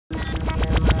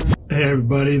Hey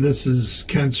everybody, this is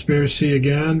Conspiracy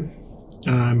again.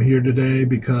 I'm here today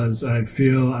because I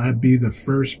feel I'd be the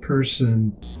first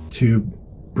person to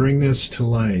bring this to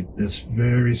light, this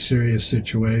very serious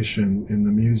situation in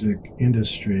the music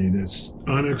industry, this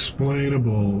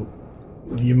unexplainable,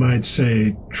 you might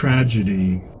say,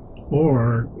 tragedy,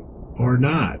 or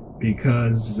not,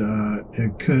 because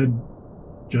it could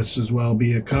just as well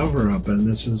be a cover-up, and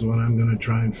this is what I'm going to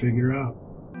try and figure out.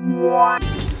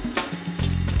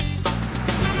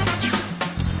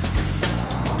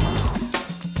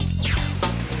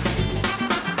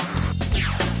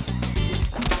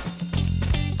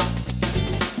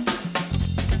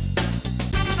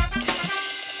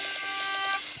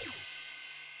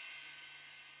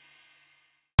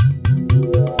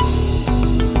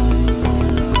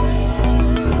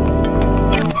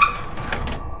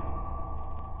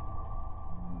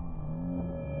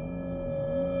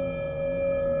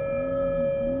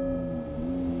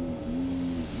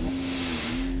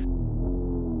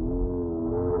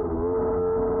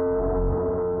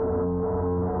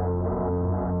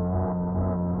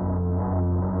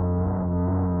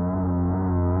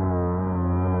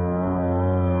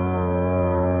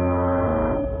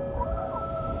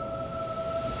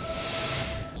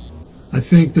 I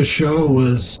think the show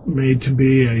was made to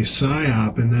be a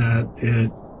psyop in that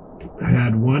it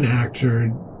had one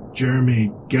actor,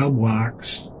 Jeremy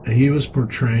Gelbwaks. He was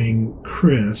portraying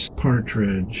Chris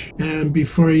Partridge. And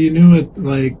before you knew it,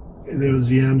 like, it was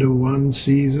the end of one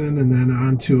season and then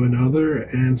on to another,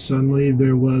 and suddenly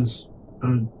there was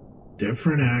a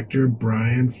different actor,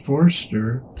 Brian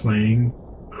Forster, playing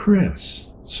Chris.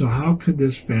 So how could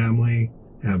this family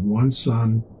have one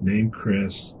son named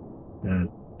Chris that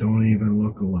don't even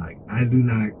look alike? I do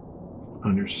not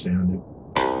understand it.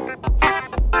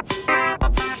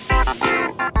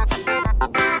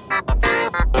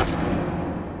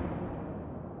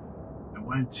 I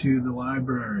went to the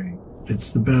library.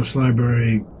 It's the best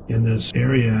library in this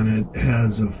area, and it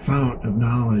has a fount of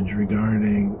knowledge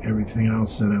regarding everything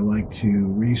else that I like to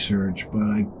research, but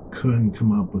I couldn't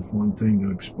come up with one thing to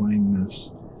explain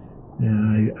this.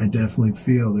 And I definitely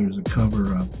feel there's a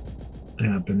cover-up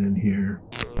happening here.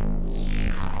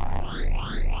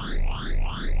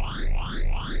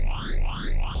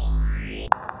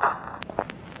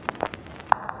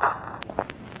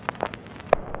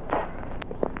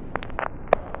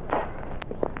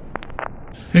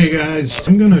 Hey guys,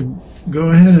 I'm gonna go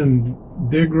ahead and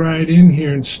dig right in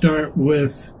here and start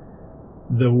with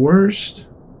the worst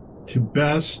to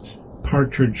best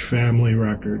Partridge Family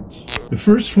records. The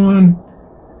first one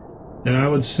that I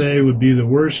would say would be the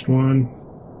worst one,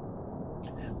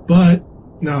 but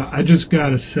now I just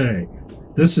gotta say,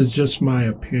 this is just my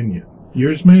opinion.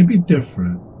 Yours may be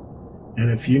different,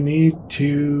 and if you need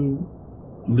to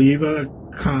leave a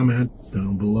comment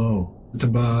down below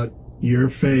about your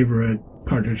favorite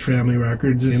Partridge Family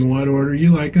records, in what order you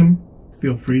like them,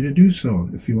 feel free to do so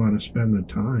if you want to spend the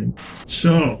time.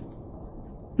 So,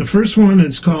 the first one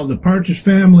is called the Partridge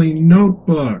Family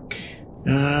Notebook.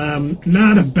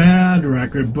 Not a bad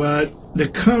record, but the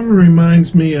cover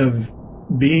reminds me of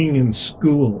being in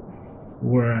school,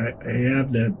 where I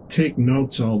have to take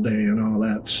notes all day and all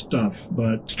that stuff.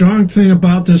 But strong thing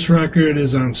about this record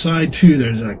is on side 2,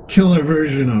 there's a killer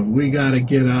version of "We Gotta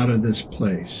Get Out of This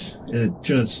Place." It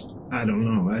just, I don't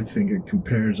know, I think it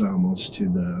compares almost to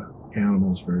the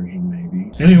Animals version,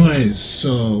 maybe. Anyways,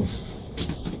 so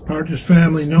Partridge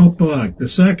Family Notebook. The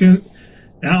second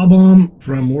album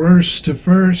from worst to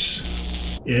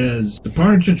first is the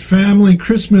Partridge Family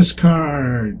Christmas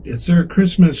Card. It's their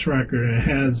Christmas record. It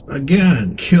has,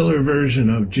 again, killer version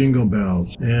of Jingle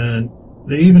Bells, and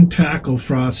they even tackle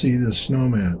Frosty the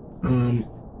Snowman.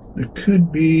 There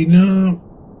could be, no,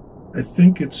 I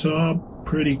think it's all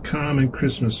pretty common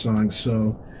Christmas songs,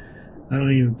 so I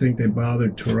don't even think they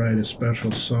bothered to write a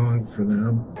special song for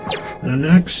them. The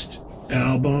next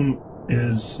album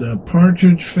is the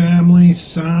Partridge Family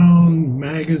Sound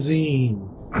Magazine.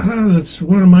 That's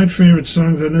one of my favorite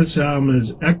songs on this album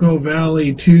is Echo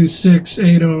Valley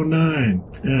 26809.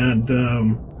 And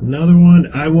another one,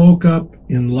 I Woke Up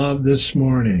in Love This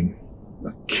Morning.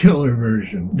 A killer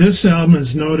version. This album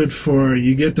is noted for,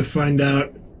 you get to find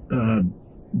out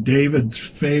David's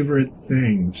favorite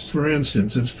things. For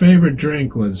instance, his favorite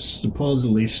drink was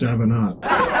supposedly 7-Up.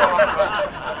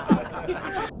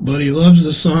 But he loves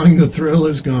the song The Thrill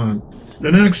Is Gone.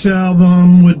 The next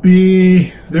album would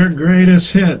be their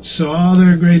greatest hits. So all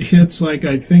their great hits, like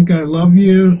I Think I Love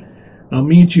You, I'll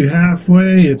Meet You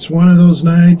Halfway, It's One of Those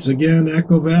Nights, again,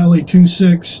 Echo Valley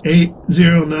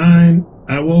 26809,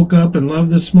 I Woke Up in Love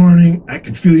This Morning, I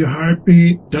Can Feel Your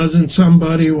Heartbeat, Doesn't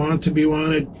Somebody Want to Be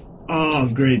Wanted. all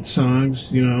great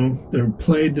songs, you know. They're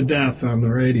played to death on the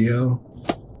radio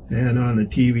and on the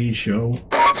TV show.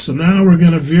 So now we're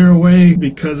going to veer away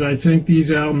because I think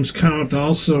these albums count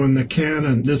also in the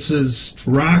canon. This is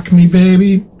Rock Me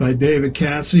Baby by David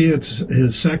Cassidy. It's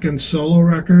his second solo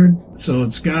record. So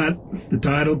it's got the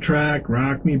title track,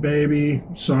 Rock Me Baby,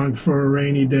 Song for a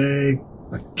Rainy Day,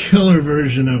 a killer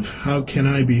version of How Can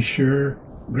I Be Sure.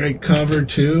 Great cover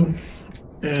too.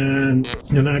 And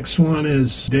the next one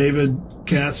is David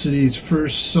Cassidy's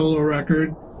first solo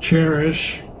record,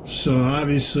 Cherish. So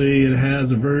obviously it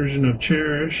has a version of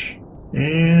Cherish.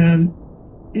 And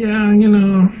yeah, you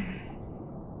know,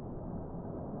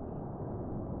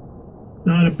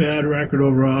 not a bad record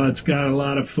overall. It's got a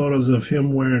lot of photos of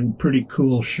him wearing pretty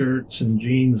cool shirts and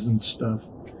jeans and stuff.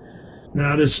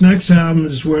 Now this next album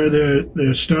is where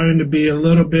there's starting to be a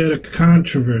little bit of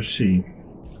controversy.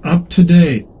 Up to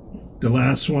Date, the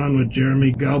last one with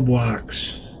Jeremy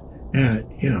Gelbwaks. And,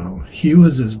 you know, he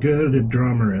was as good a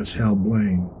drummer as Hal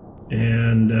Blaine.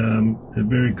 And a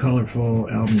very colorful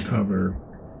album cover.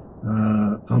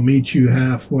 I'll Meet You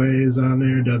Halfway is on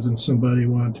there. Doesn't Somebody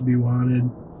Want to Be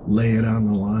Wanted? Lay It on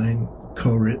the Line,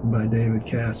 co-written by David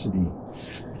Cassidy.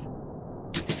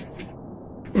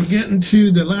 We're getting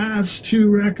to the last two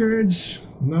records,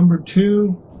 number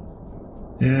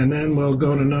 2. And then we'll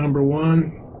go to number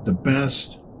 1, the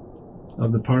best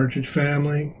of the Partridge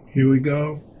Family. Here we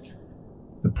go.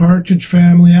 The Partridge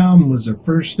Family album was their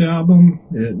first album.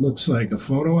 It looks like a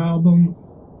photo album,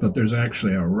 but there's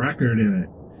actually a record in it.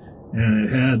 And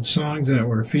it had songs that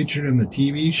were featured in the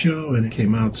TV show, and it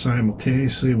came out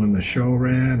simultaneously when the show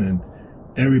ran, and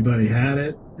everybody had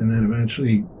it. And then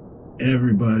eventually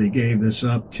everybody gave this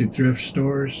up to thrift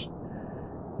stores.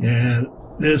 And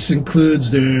this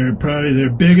includes probably their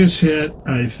biggest hit,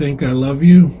 I Think I Love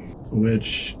You,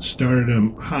 which started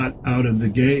them hot out of the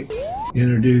gate.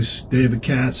 Introduced David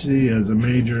Cassidy as a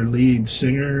major lead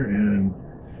singer and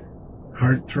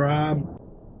heartthrob.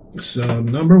 So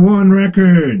number 1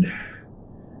 record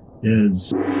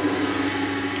is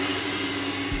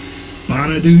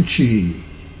Bonaducci,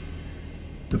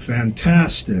 the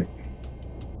fantastic.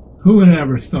 Who would have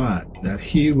ever thought that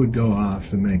he would go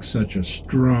off and make such a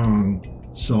strong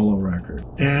solo record?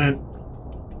 And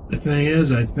the thing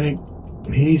is, I think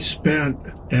he spent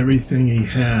everything he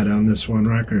had on this one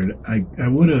record. I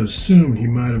would have assumed he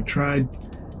might have tried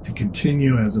to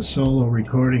continue as a solo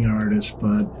recording artist,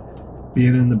 but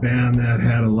being in the band, that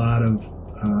had a lot of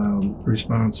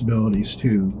responsibilities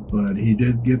too. But he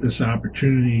did get this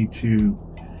opportunity to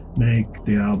make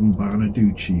the album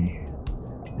Bonaducci.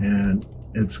 And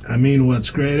I mean, what's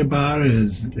great about it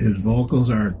is his vocals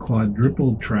are a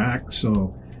quadruple track,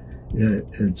 so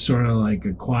it's sort of like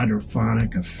a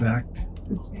quadraphonic effect.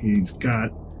 He's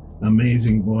got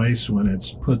amazing voice when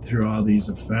it's put through all these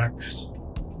effects.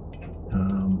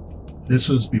 This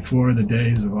was before the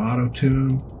days of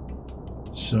auto-tune,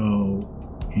 so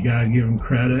you gotta give him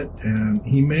credit. And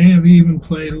he may have even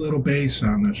played a little bass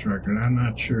on this record, I'm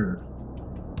not sure.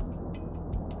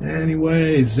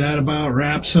 Anyways, that about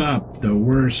wraps up the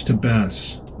worst to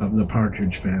best of the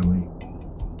Partridge Family.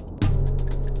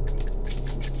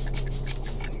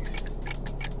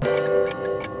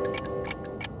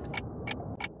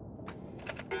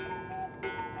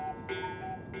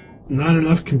 Not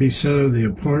enough can be said of the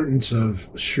importance of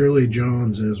Shirley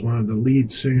Jones as one of the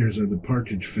lead singers of the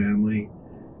Partridge Family,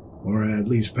 or at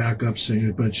least backup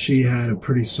singer, but she had a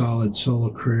pretty solid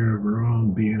solo career of her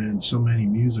own, being in so many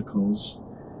musicals.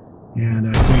 And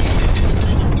I think...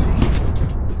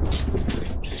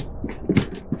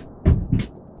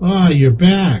 Oh, you're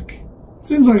back.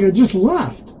 Seems like I just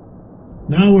left.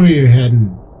 Now where are you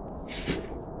heading?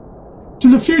 To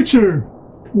the future.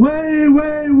 Way,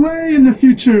 way, way in the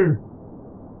future.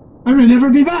 I may never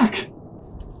be back.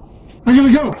 I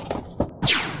gotta go.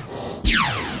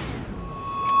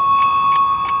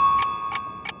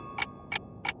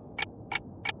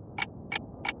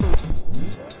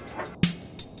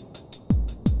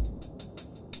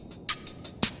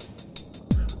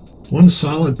 One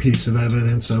solid piece of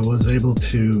evidence I was able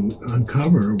to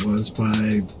uncover was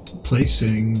by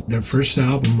placing their first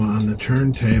album on the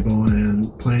turntable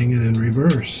and playing it in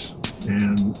reverse.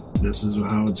 And this is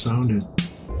how it sounded.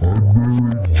 I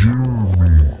buried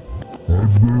Jeremy. I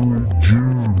buried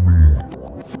Jeremy.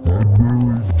 I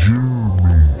buried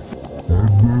Jeremy. I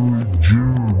buried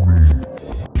Jeremy.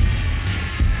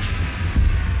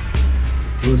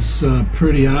 It was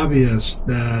pretty obvious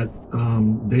that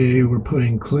they were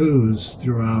putting clues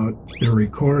throughout their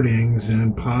recordings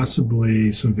and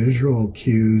possibly some visual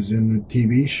cues in the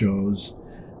TV shows.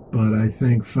 But I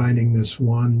think finding this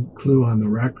one clue on the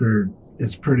record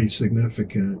is pretty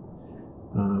significant.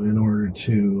 in order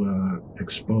to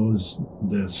expose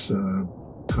this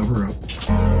cover-up.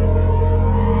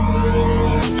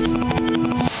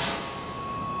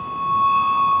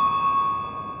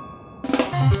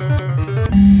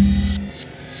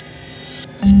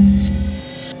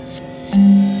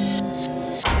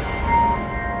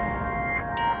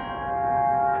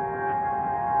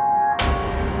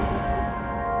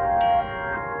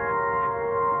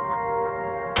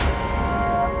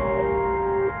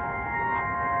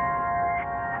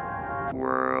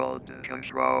 World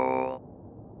control.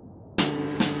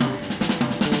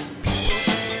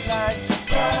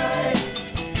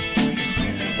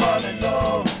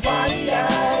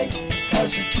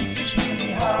 Cause the truth is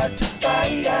really hard to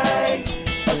find,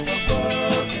 but the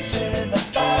world is in a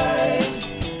bind.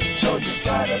 So you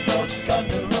gotta look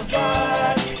under a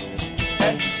rock,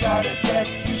 and you gotta get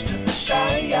used to the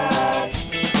shine.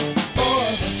 For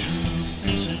the truth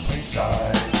is in plain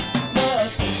sight,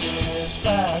 nothing is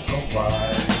black or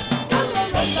white. La la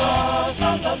la la,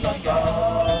 la la la la,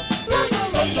 la la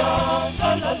la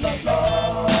la, la la la.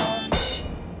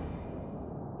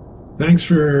 Thanks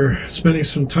for spending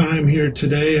some time here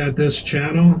today at this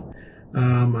channel.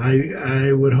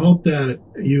 I would hope that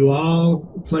you all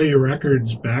play your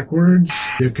records backwards.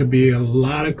 There could be a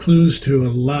lot of clues to a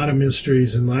lot of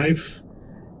mysteries in life.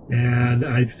 And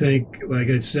I think, like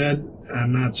I said,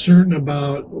 I'm not certain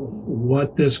about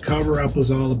what this cover-up was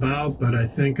all about, but I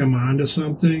think I'm onto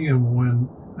something. And when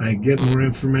I get more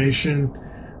information,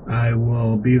 I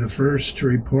will be the first to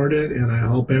report it, and I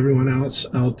hope everyone else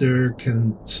out there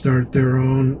can start their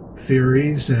own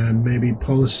theories and maybe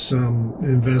post some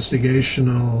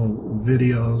investigational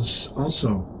videos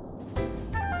also.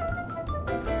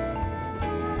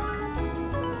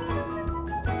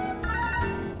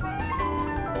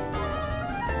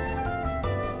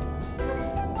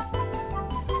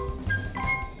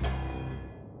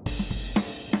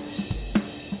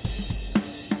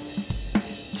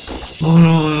 All in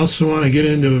all, I also want to get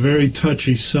into a very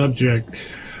touchy subject.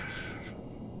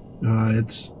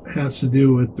 It has to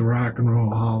do with the Rock and Roll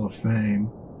Hall of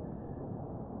Fame.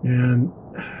 And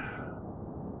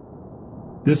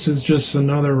this is just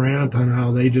another rant on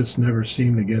how they just never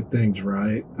seem to get things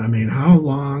right. I mean, how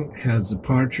long has the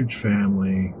Partridge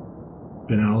Family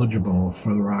been eligible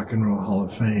for the Rock and Roll Hall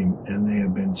of Fame, and they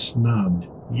have been snubbed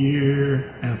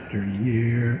year after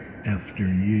year after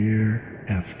year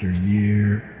after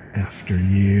year after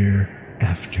year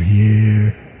after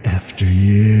year after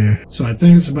year. So I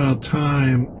think it's about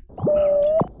time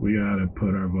we gotta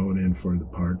put our vote in for the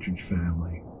Partridge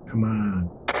Family. Come on.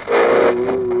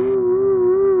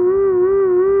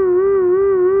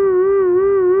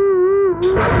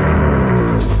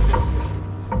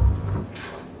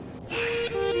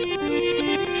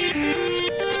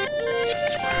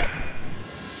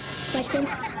 Question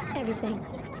everything.